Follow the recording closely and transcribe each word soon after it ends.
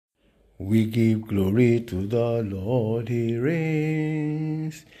We give glory to the Lord, He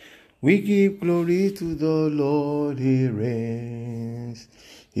reigns. We give glory to the Lord, He reigns.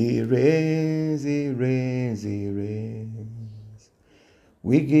 He reigns, He reigns, He reigns.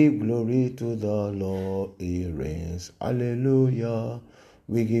 We give glory to the Lord, He reigns. Hallelujah.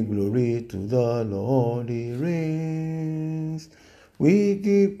 We give glory to the Lord, He reigns. We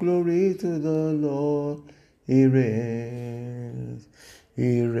give glory to the Lord, He reigns.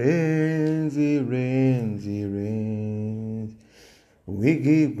 He reigns, He reigns, He reigns. We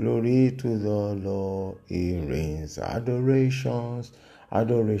give glory to the Lord, He reigns. Adorations,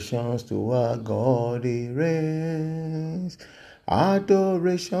 adorations to our God, He reigns.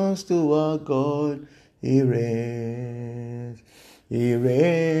 Adorations to our God, He reigns. He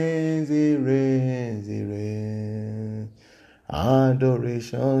reigns, He reigns, He reigns.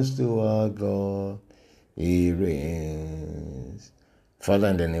 Adorations to our God, He reigns. Father,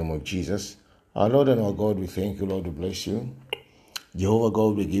 in the name of Jesus, our Lord and our God, we thank you, Lord, we bless you. Jehovah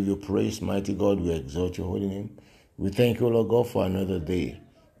God, we give you praise. Mighty God, we exalt your holy name. We thank you, Lord God, for another day.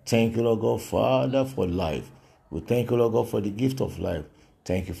 Thank you, Lord God, Father, for life. We thank you, Lord God, for the gift of life.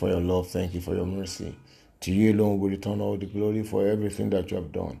 Thank you for your love. Thank you for your mercy. To you alone we return all the glory for everything that you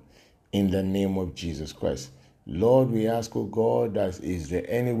have done. In the name of Jesus Christ. Lord, we ask, oh God, that is there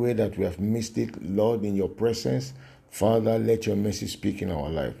any way that we have missed it, Lord, in your presence? Father, let your mercy speak in our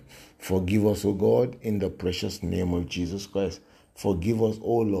life. Forgive us, O God, in the precious name of Jesus Christ. Forgive us,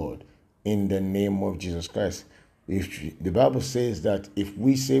 O Lord, in the name of Jesus Christ. If the Bible says that if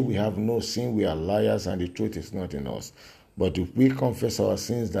we say we have no sin, we are liars and the truth is not in us. But if we confess our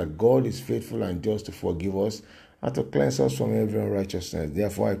sins, that God is faithful and just to forgive us and to cleanse us from every unrighteousness.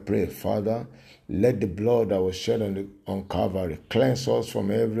 Therefore I pray, Father, let the blood that was shed on Calvary cleanse us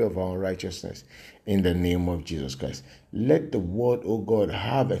from every of our unrighteousness in the name of Jesus Christ. Let the word, O God,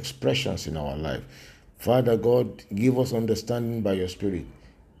 have expressions in our life. Father God, give us understanding by your Spirit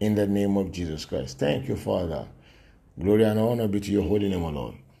in the name of Jesus Christ. Thank you, Father. Glory and honor be to your holy name, O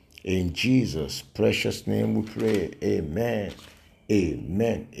Lord. In Jesus' precious name we pray. Amen.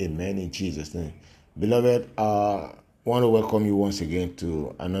 Amen. Amen. In Jesus' name. Beloved, I want to welcome you once again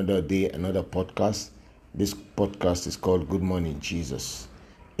to another day, another podcast. This podcast is called Good Morning, Jesus.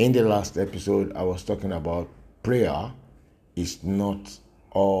 In the last episode, I was talking about prayer is not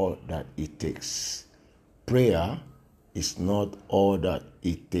all that it takes. Prayer is not all that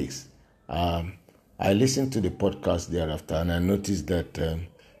it takes. I listened to the podcast thereafter and I noticed that there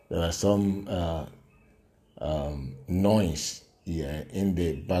was some noise in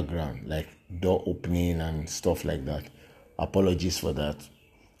the background, like door opening and stuff like that. Apologies for that.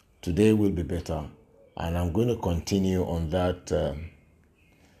 Today will be better, and I'm going to continue on that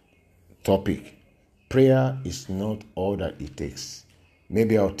topic. Prayer is not all that it takes.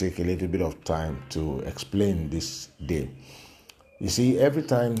 Maybe I'll take a little bit of time to explain this day. You see, every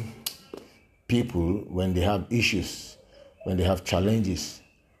time people, when they have issues, when they have challenges,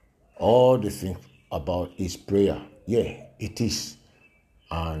 all they think about is prayer. Yeah, it is.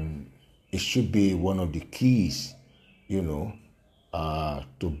 And it should be one of the keys, to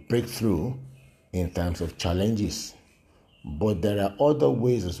break through in times of challenges. But there are other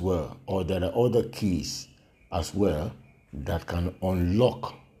ways as well, or there are other keys as well that can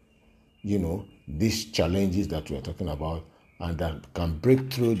unlock, these challenges that we are talking about, and that can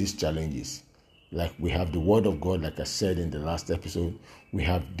break through these challenges. Like we have the Word of God, like I said in the last episode, we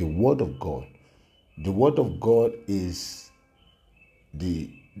have the Word of God. The Word of God is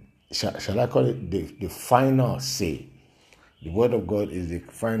shall I call it the final say. The Word of God is the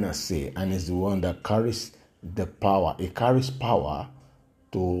final say, and is the one that carries the power. It carries power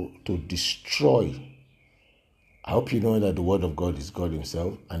to destroy. I hope you know that the Word of God is God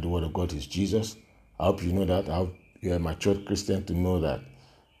Himself, and the Word of God is Jesus. I hope you know that. I hope you're a mature Christian to know that.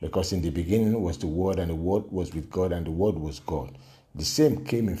 Because in the beginning was the Word, and the Word was with God, and the Word was God. The same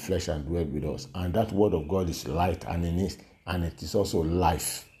came in flesh and dwelt with us. And that Word of God is light, and it is also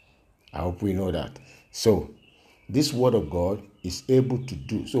life. I hope we know that. So, this Word of God is able to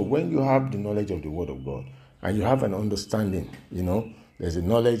do. So, when you have the knowledge of the Word of God, and you have an understanding, there's a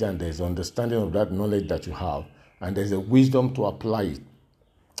knowledge and there's understanding of that knowledge that you have, and there's a wisdom to apply it.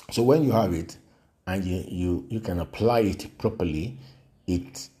 So, when you have it, and you can apply it properly,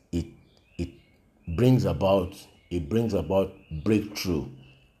 it brings about breakthrough,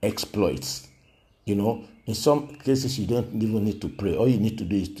 exploits. In some cases you don't even need to pray. All you need to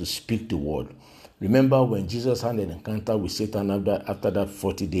do is to speak the word. Remember when Jesus had an encounter with Satan after that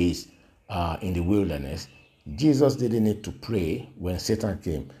 40 days in the wilderness, Jesus didn't need to pray when Satan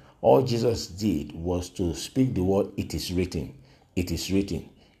came. All Jesus did was to speak the word, it is written. It is written.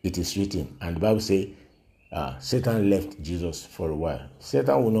 it is written. And the Bible says, Satan left Jesus for a while.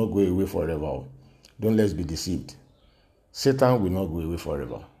 Satan will not go away forever. Don't let's be deceived. Satan will not go away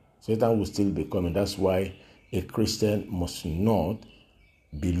forever. Satan will still be coming. That's why a Christian must not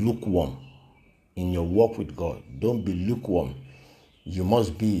be lukewarm in your walk with God. Don't be lukewarm. You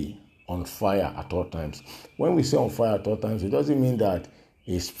must be on fire at all times. When we say on fire at all times, it doesn't mean that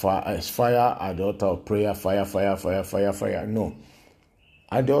it's fire at the altar of prayer, fire. No.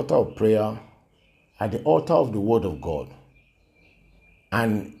 At the altar of prayer, at the altar of the word of God.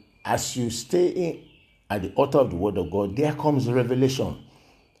 And as you stay in at the altar of the word of God, there comes revelation.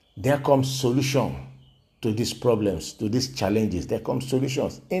 There comes solution to these problems, to these challenges. There comes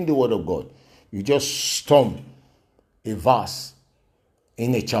solutions in the word of God. You just stomp a verse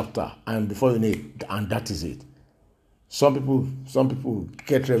in a chapter, and before you know it, and that is it. Some people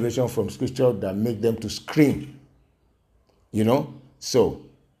get revelation from scripture that make them to scream. So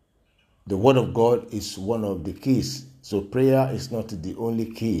the word of God is one of the keys. So prayer is not the only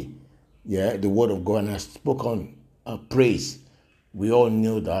key. The word of God. And I spoke on praise. We all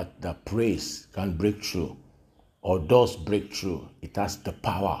know that praise can break through, or does break through. It has the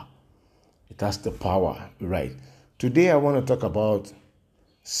power. Right. Today I want to talk about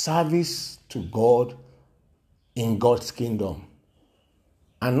service to God in God's kingdom.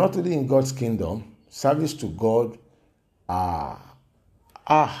 And not only in God's kingdom, service to God. How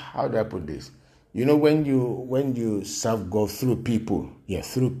do I put this? When you serve God through people,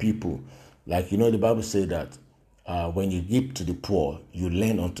 like the Bible says that when you give to the poor, you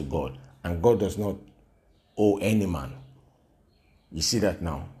lend unto God, and God does not owe any man. You see that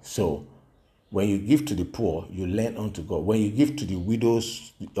now? So when you give to the poor, you lend unto God. When you give to the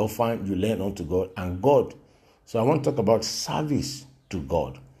widows, the orphan, you lend unto God and God. So I want to talk about service to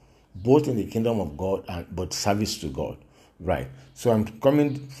God, both in the kingdom of God but service to God. Right. So I'm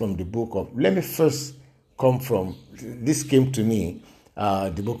coming from the book of, let me first come from, this came to me,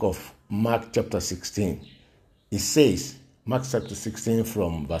 the book of Mark chapter 16. It says, Mark chapter 16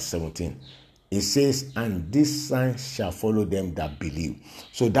 from verse 17. It says, and this sign shall follow them that believe.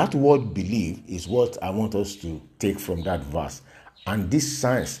 So that word believe is what I want us to take from that verse. And these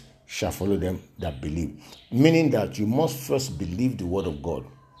signs shall follow them that believe. Meaning that you must first believe the word of God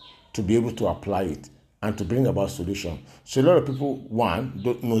to be able to apply it and to bring about solution. So a lot of people, one,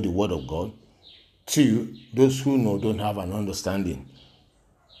 don't know the word of God. Two, those who know don't have an understanding.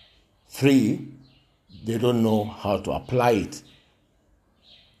 Three, they don't know how to apply it.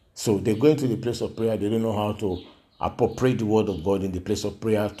 So they go into the place of prayer, they don't know how to appropriate the word of God in the place of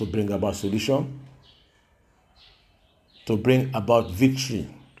prayer to bring about solution, to bring about victory.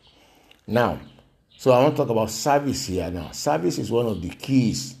 Now, so I want to talk about service here now. Service is one of the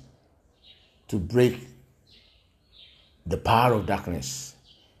keys to break the power of darkness.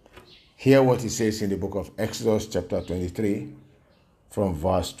 Hear what it says in the book of Exodus chapter 23 from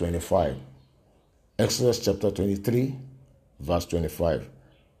verse 25. Exodus chapter 23 verse 25.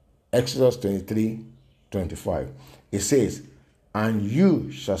 Exodus 23, 25. It says, and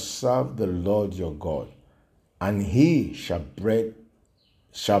you shall serve the Lord your God, and he shall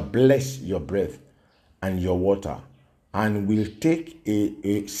bless your bread and your water, and will take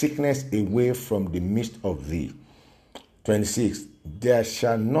a sickness away from the midst of thee. 26. There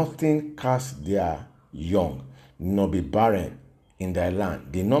shall nothing cast their young, nor be barren in thy land.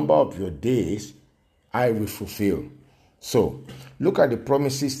 The number of your days I will fulfill. So, look at the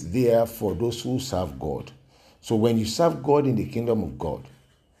promises there for those who serve God. So, when you serve God in the kingdom of God,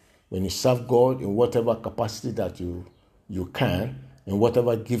 when you serve God in whatever capacity that you can, in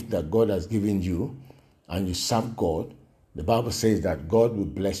whatever gift that God has given you, and you serve God, the Bible says that God will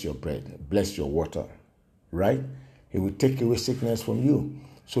bless your bread, bless your water, right? He will take away sickness from you.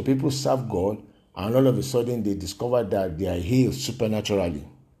 So, people serve God, and all of a sudden they discover that they are healed supernaturally.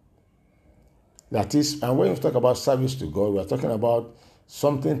 That is, and when you talk about service to God, we are talking about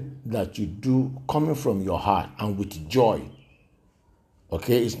something that you do coming from your heart and with joy.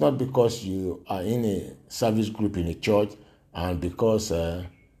 Okay, it's not because you are in a service group in a church and because the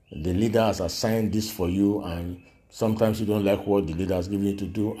leader has assigned this for you and sometimes you don't like what the leader has given you to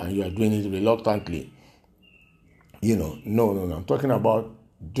do and you are doing it reluctantly. No. I'm talking about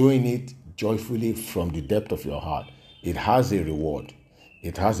doing it joyfully from the depth of your heart. It has a reward.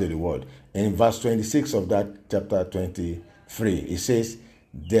 It has a reward. In verse 26 of that chapter 23, it says,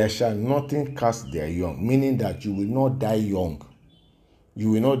 there shall nothing cast their young, meaning that you will not die young.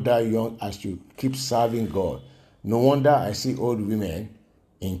 You will not die young as you keep serving God. No wonder I see old women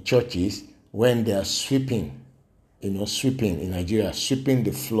in churches when they are sweeping in Nigeria, sweeping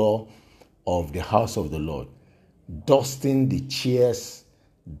the floor of the house of the Lord, dusting the chairs,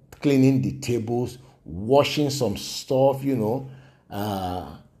 cleaning the tables, washing some stuff,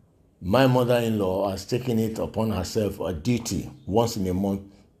 my mother-in-law has taken it upon herself a duty once in a month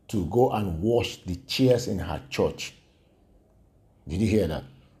to go and wash the chairs in her church. Did you hear that?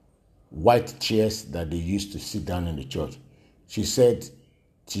 White chairs that they used to sit down in the church. She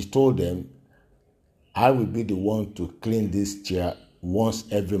told them, I will be the one to clean this chair once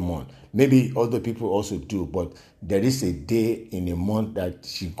every month. Maybe other people also do, but there is a day in a month that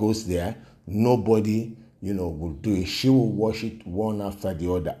she goes there. Nobody, will do it. She will wash it one after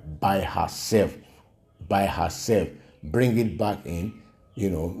the other by herself. Bring it back in,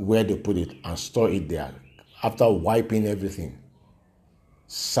 where they put it and store it there after wiping everything.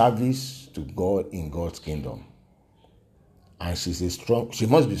 Service to God in God's kingdom. And she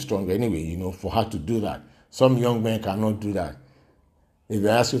must be strong anyway, for her to do that. Some young men cannot do that. If they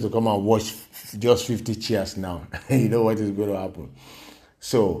ask you to come and wash just 50 chairs now, you know what is going to happen.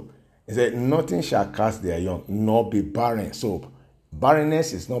 So, he said, nothing shall cast their young, nor be barren. So,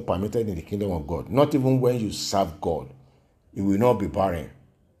 barrenness is not permitted in the kingdom of God. Not even when you serve God. It will not be barren.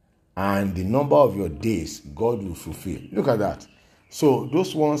 And the number of your days, God will fulfill. Look at that. So,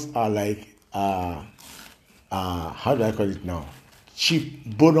 those ones are like, how do I call it now?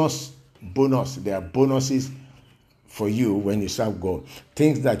 Cheap bonus. There are bonuses for you when you serve God.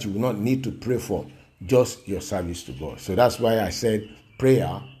 Things that you will not need to pray for, just your service to God. So that's why I said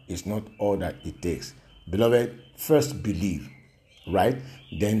prayer is not all that it takes. Beloved, first believe, right?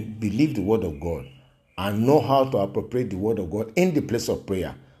 Then believe the word of God and know how to appropriate the word of God in the place of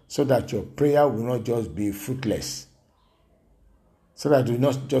prayer so that your prayer will not just be fruitless. So that you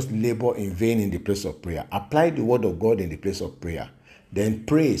not just labor in vain in the place of prayer. Apply the word of God in the place of prayer. Then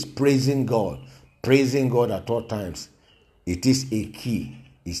praising God at all times. It is a key.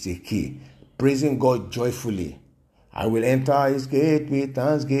 It's a key. Praising God joyfully. I will enter his gate with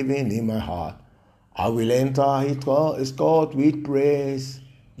thanksgiving in my heart. I will enter his court with praise.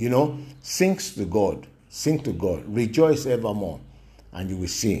 Sing to God. Sing to God. Rejoice evermore. And you will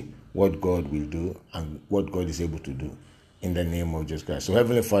see what God will do and what God is able to do. In the name of Jesus Christ. So,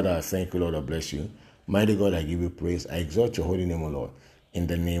 Heavenly Father, I thank you, Lord. I bless you. Mighty God, I give you praise. I exalt your holy name, O Lord. In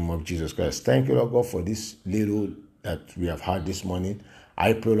the name of Jesus Christ. Thank you, Lord God, for this little that we have had this morning.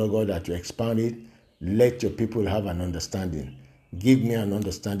 I pray, Lord God, that you expand it. Let your people have an understanding. Give me an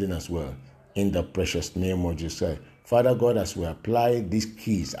understanding as well. In the precious name of Jesus Christ. Father God, as we apply these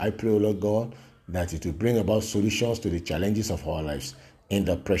keys, I pray, Lord God, that it will bring about solutions to the challenges of our lives. In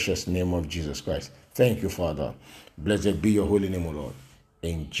the precious name of Jesus Christ. Thank you, Father. Blessed be your holy name, O Lord.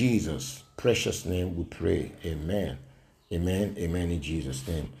 In Jesus' precious name we pray. Amen. Amen. Amen in Jesus'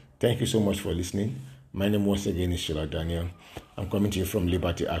 name. Thank you so much for listening. My name once again is Shola Daniel. I'm coming to you from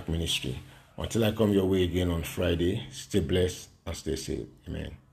Liberty Ark Ministry. Until I come your way again on Friday, stay blessed and stay safe. Amen.